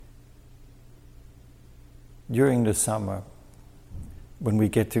during the summer, when we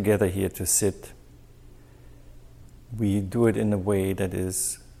get together here to sit, we do it in a way that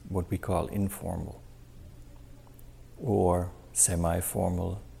is what we call informal or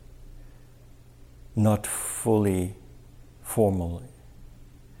semi-formal, not fully formal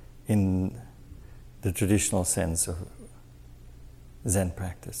in the traditional sense of Zen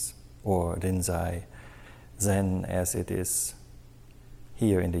practice or Rinzai Zen as it is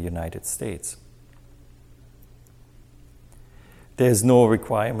here in the United States. There's no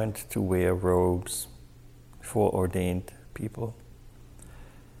requirement to wear robes for ordained people.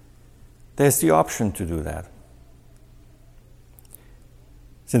 There's the option to do that.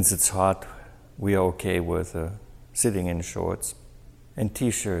 Since it's hot, we are okay with sitting in shorts and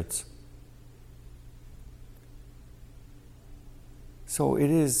t-shirts. So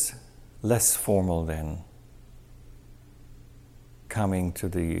it is less formal than coming to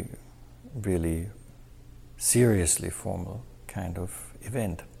the really seriously formal kind of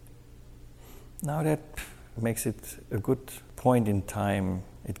event. Now that makes it a good point in time.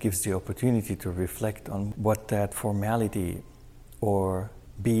 It gives the opportunity to reflect on what that formality or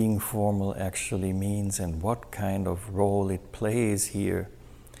being formal actually means and what kind of role it plays here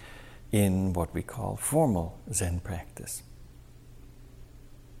in what we call formal Zen practice.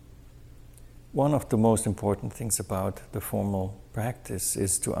 One of the most important things about the formal practice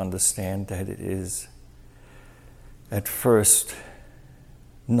is to understand that it is at first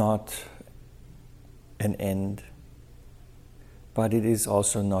not an end, but it is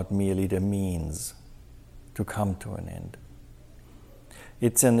also not merely the means to come to an end.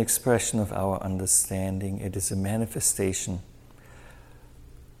 It's an expression of our understanding. It is a manifestation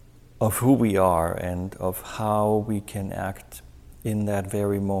of who we are and of how we can act in that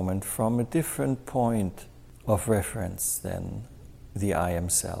very moment from a different point of reference than the I am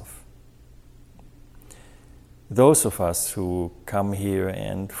self. Those of us who come here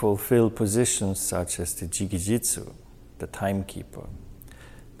and fulfill positions such as the jikijitsu, the timekeeper,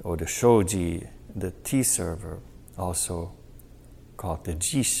 or the shoji, the tea server, also called the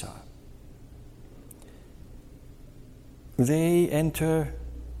jisha, they enter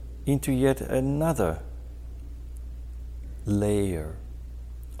into yet another layer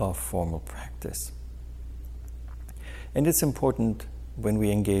of formal practice. And it's important when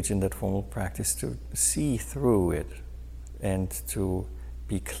we engage in that formal practice to see through it and to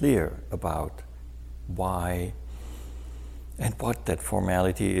be clear about why and what that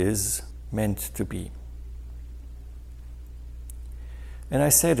formality is meant to be. And I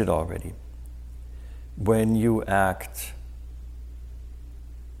said it already. When you act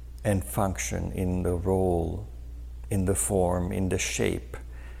and function in the role, in the form, in the shape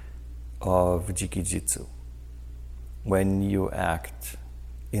of jikijitsu, when you act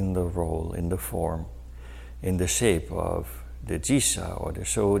in the role, in the form, in the shape of the jisha or the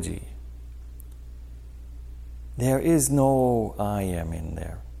shoji, there is no I am in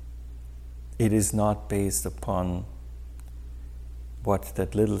there. It is not based upon what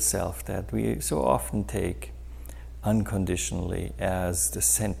that little self that we so often take unconditionally as the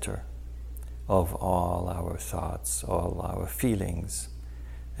center of all our thoughts, all our feelings,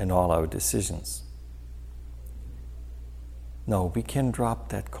 and all our decisions. No, we can drop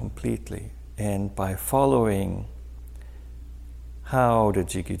that completely, and by following how the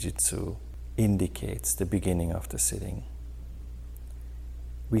jikijitsu indicates the beginning of the sitting,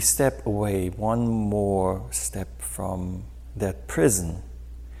 we step away one more step from that prison,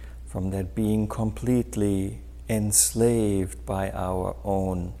 from that being completely enslaved by our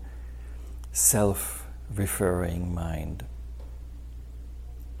own self-referring mind.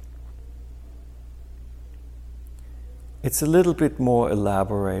 It's a little bit more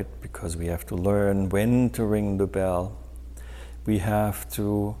elaborate because we have to learn when to ring the bell. We have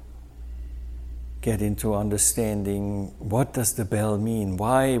to get into understanding what does the bell mean?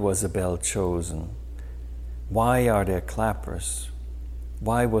 Why was a bell chosen? Why are there clappers?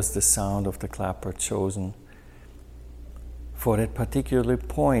 Why was the sound of the clapper chosen for that particular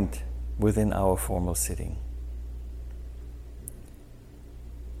point within our formal sitting?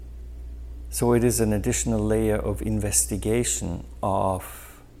 So it is an additional layer of investigation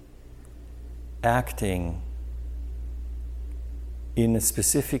of acting in a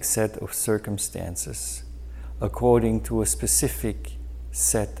specific set of circumstances according to a specific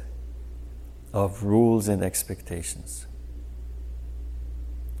set of rules and expectations.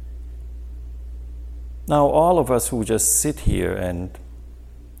 Now, all of us who just sit here and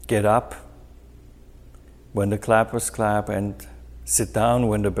get up when the clappers clap and sit down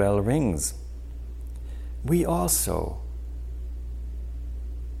when the bell rings, we also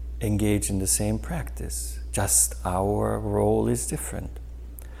engage in the same practice. Just our role is different.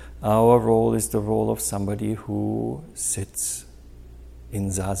 Our role is the role of somebody who sits in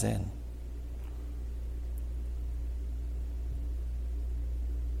Zazen.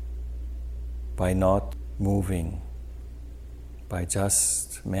 By not moving, by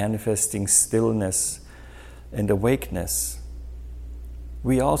just manifesting stillness and awakeness,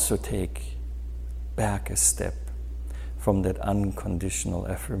 we also take back a step from that unconditional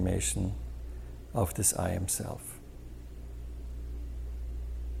affirmation of this I Am Self.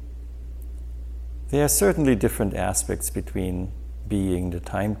 There are certainly different aspects between being the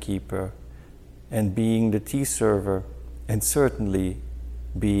timekeeper and being the tea server, and certainly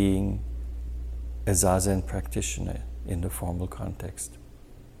being a Zazen practitioner in the formal context.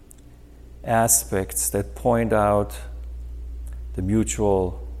 Aspects that point out the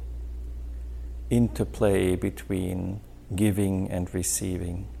mutual interplay between giving and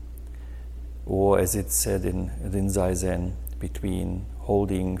receiving, or as it's said in Rinzai Zen, between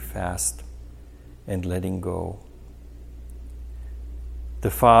holding fast and letting go. The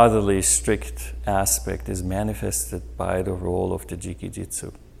fatherly, strict aspect is manifested by the role of the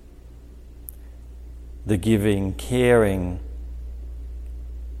Jikijitsu. The giving, caring,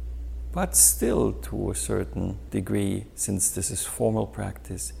 but still to a certain degree, since this is formal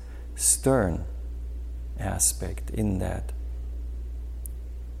practice, stern aspect in that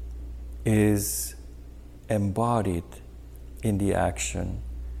is embodied in the action,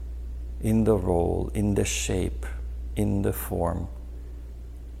 in the role, in the shape, in the form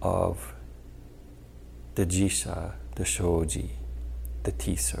of the Jisha, the Shoji, the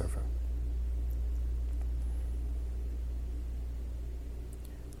tea server.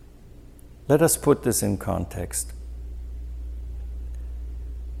 Let us put this in context.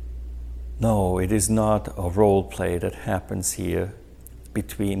 No, it is not a role play that happens here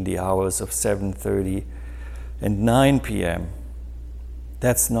between the hours of 7:30 and 9 p.m.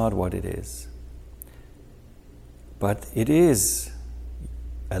 That's not what it is. But it is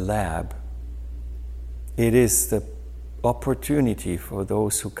a lab. It is the opportunity for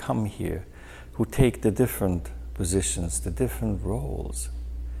those who come here, who take the different positions, the different roles,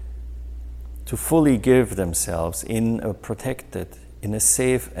 to fully give themselves in a protected, in a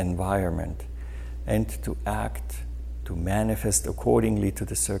safe environment, and to act, to manifest accordingly to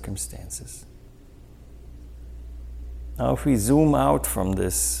the circumstances. Now, if we zoom out from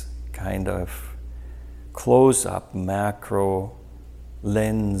this kind of close-up, macro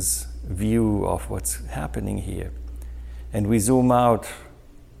lens view of what's happening here, and we zoom out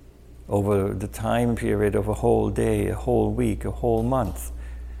over the time period of a whole day, a whole week, a whole month,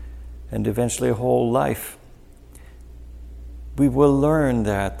 and eventually a whole life, we will learn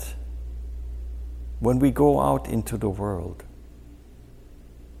that when we go out into the world,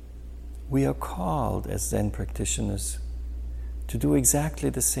 we are called as Zen practitioners to do exactly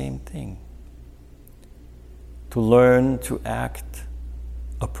the same thing. To learn to act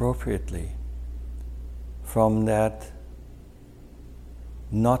appropriately from that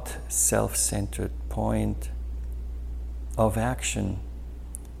not self-centered point of action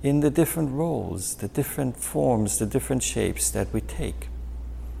in the different roles, the different forms, the different shapes that we take.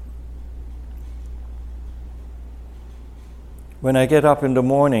 When I get up in the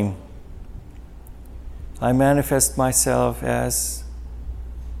morning, I manifest myself as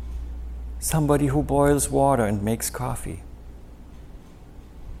somebody who boils water and makes coffee.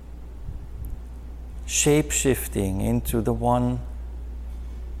 Shape-shifting into the one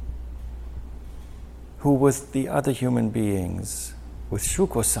who with the other human beings, with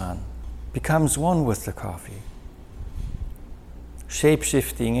Shuko-san, becomes one with the coffee.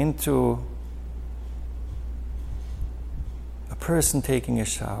 Shape-shifting into a person taking a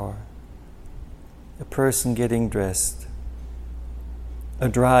shower, a person getting dressed, a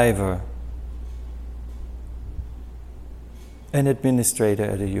driver, an administrator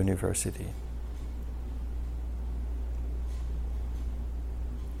at a university.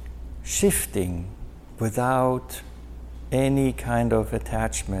 Shifting without any kind of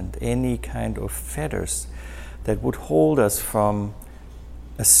attachment, any kind of fetters that would hold us from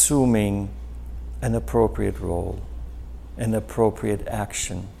assuming an appropriate role, an appropriate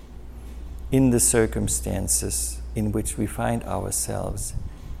action in the circumstances in which we find ourselves,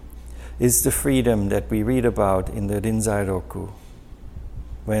 is the freedom that we read about in the Rinzai Roku,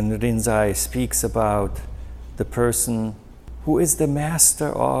 when Rinzai speaks about the person who is the master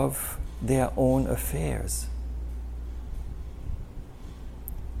of their own affairs.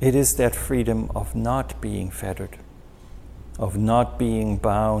 It is that freedom of not being fettered, of not being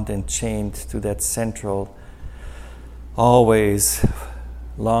bound and chained to that central, always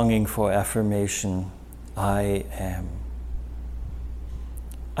longing for affirmation, I am.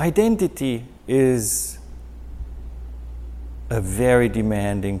 Identity is a very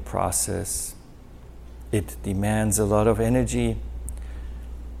demanding process. It demands a lot of energy,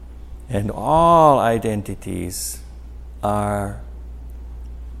 and all identities are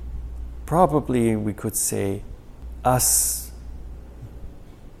probably, we could say, us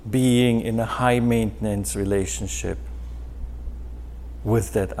being in a high maintenance relationship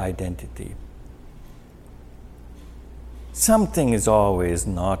with that identity. Something is always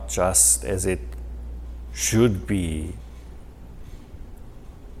not just as it should be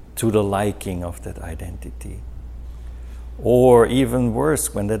to the liking of that identity. Or even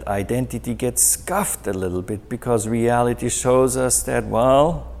worse, when that identity gets scuffed a little bit because reality shows us that,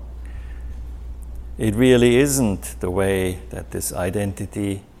 well, it really isn't the way that this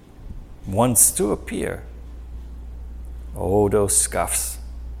identity wants to appear. Oh, those scuffs.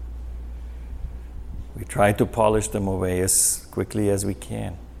 We try to polish them away as quickly as we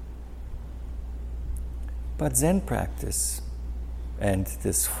can. But Zen practice, and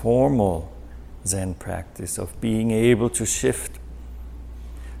this formal Zen practice of being able to shift,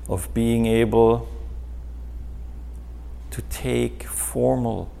 of being able to take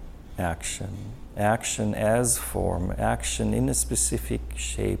formal action, action as form, action in a specific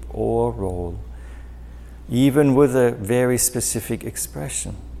shape or role, even with a very specific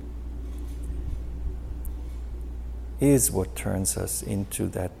expression, is what turns us into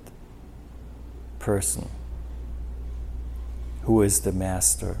that person who is the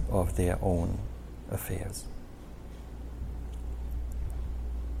master of their own affairs.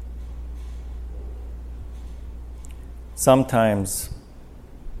 Sometimes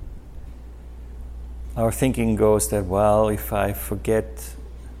our thinking goes that, well, if I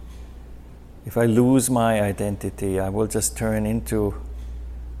lose my identity, I will just turn into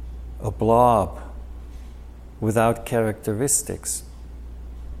a blob without characteristics.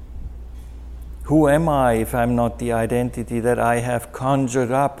 Who am I if I'm not the identity that I have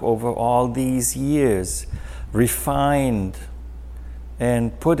conjured up over all these years, refined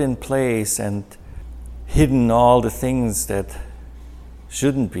and put in place and hidden all the things that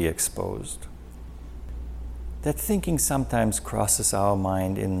shouldn't be exposed? That thinking sometimes crosses our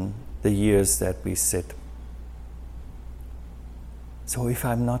mind in the years that we sit. So if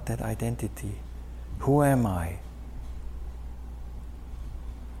I'm not that identity, who am I?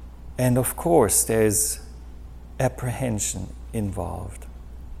 And of course, there's apprehension involved.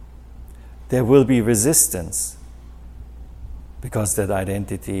 There will be resistance because that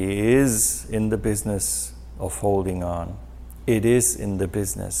identity is in the business of holding on. It is in the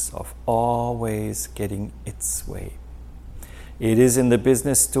business of always getting its way. It is in the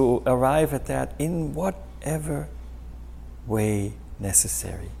business to arrive at that in whatever way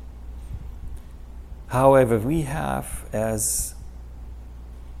necessary. However, we have, as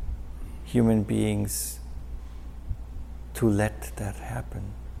human beings, to let that happen.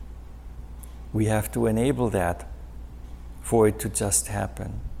 We have to enable that for it to just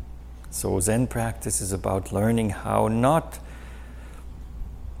happen. So Zen practice is about learning how not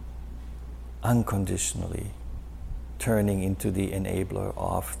unconditionally turning into the enabler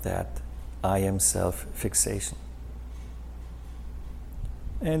of that I am self fixation.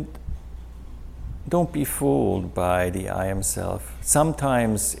 And don't be fooled by the I am self.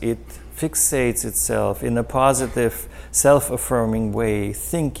 Sometimes it fixates itself in a positive, self-affirming way,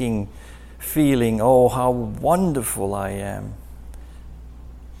 thinking, feeling, oh, how wonderful I am,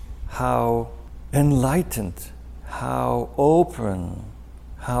 how enlightened, how open,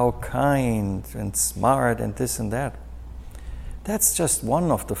 how kind and smart and this and that. That's just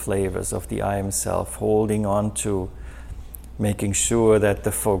one of the flavors of the I am self, holding on to, making sure that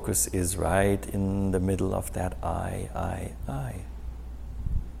the focus is right in the middle of that I.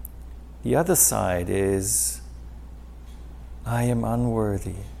 The other side is, I am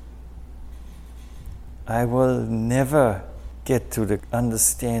unworthy. I will never get to the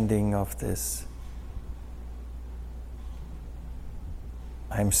understanding of this.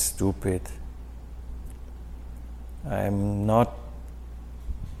 I'm stupid. I'm not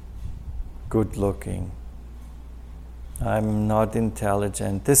good looking. I'm not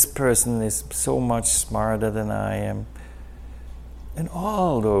intelligent. This person is so much smarter than I am. And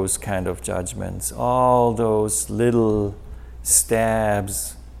all those kind of judgments, all those little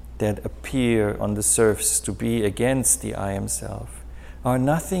stabs that appear on the surface to be against the I am self are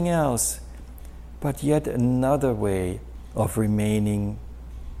nothing else but yet another way of remaining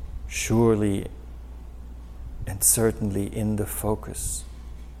surely and certainly in the focus.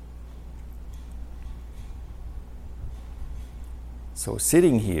 So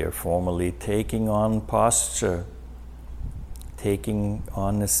sitting here formally, taking on posture, taking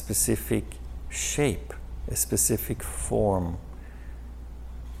on a specific shape, a specific form,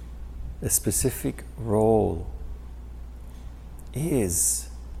 a specific role, is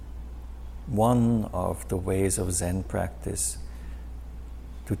one of the ways of Zen practice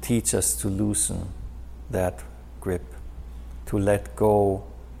to teach us to loosen that grip, to let go,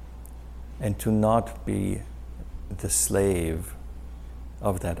 and to not be the slave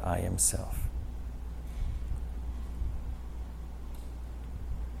of that I am self.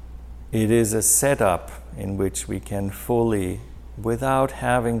 It is a setup in which we can fully, without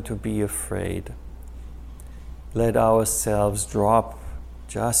having to be afraid, let ourselves drop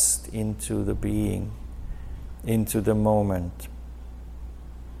just into the being, into the moment,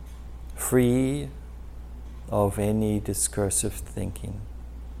 free of any discursive thinking,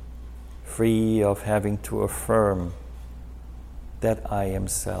 free of having to affirm that I am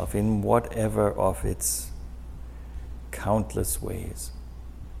self in whatever of its countless ways,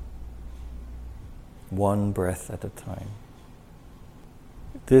 one breath at a time.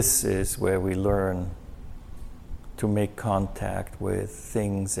 This is where we learn to make contact with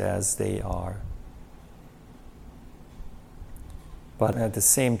things as they are, but at the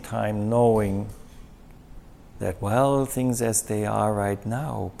same time knowing that, well, things as they are right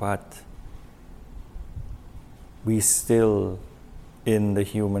now, but we still, in the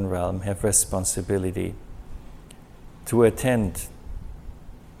human realm, have responsibility to attend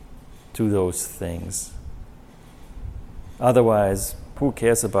to those things. Otherwise, who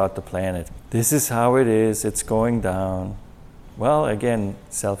cares about the planet? This is how it is, it's going down. Well, again,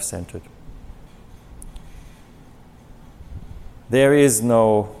 self-centered. There is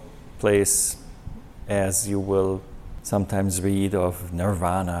no place, as you will sometimes read, of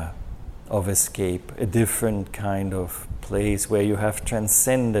nirvana, of escape, a different kind of place where you have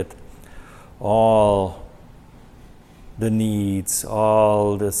transcended all the needs,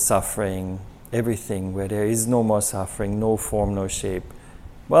 all the suffering, everything, where there is no more suffering, no form, no shape.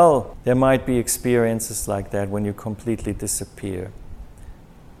 Well, there might be experiences like that when you completely disappear.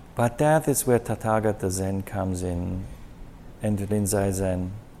 But that is where Tathagata Zen comes in, and Rinzai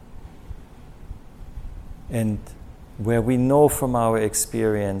Zen. And where we know from our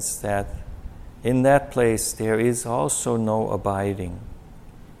experience that in that place there is also no abiding.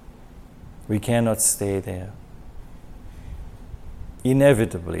 We cannot stay there.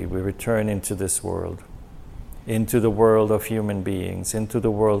 Inevitably, we return into this world, into the world of human beings, into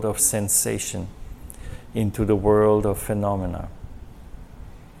the world of sensation, into the world of phenomena.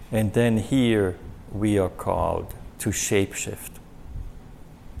 And then here we are called to shapeshift,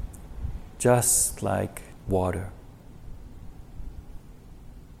 just like water,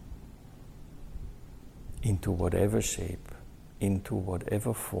 into whatever shape, into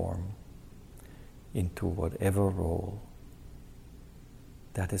whatever form, into whatever role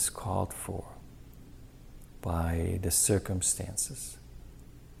that is called for by the circumstances,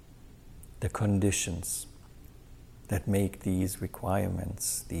 the conditions that make these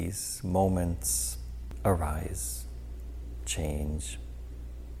requirements, these moments arise, change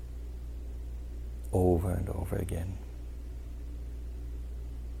over and over again.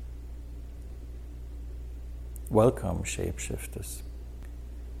 Welcome, shapeshifters.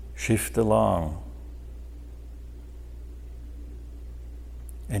 Shift along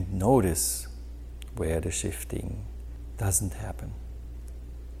and notice where the shifting doesn't happen.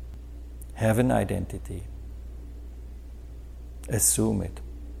 Have an identity. Assume it.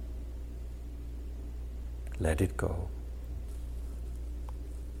 Let it go.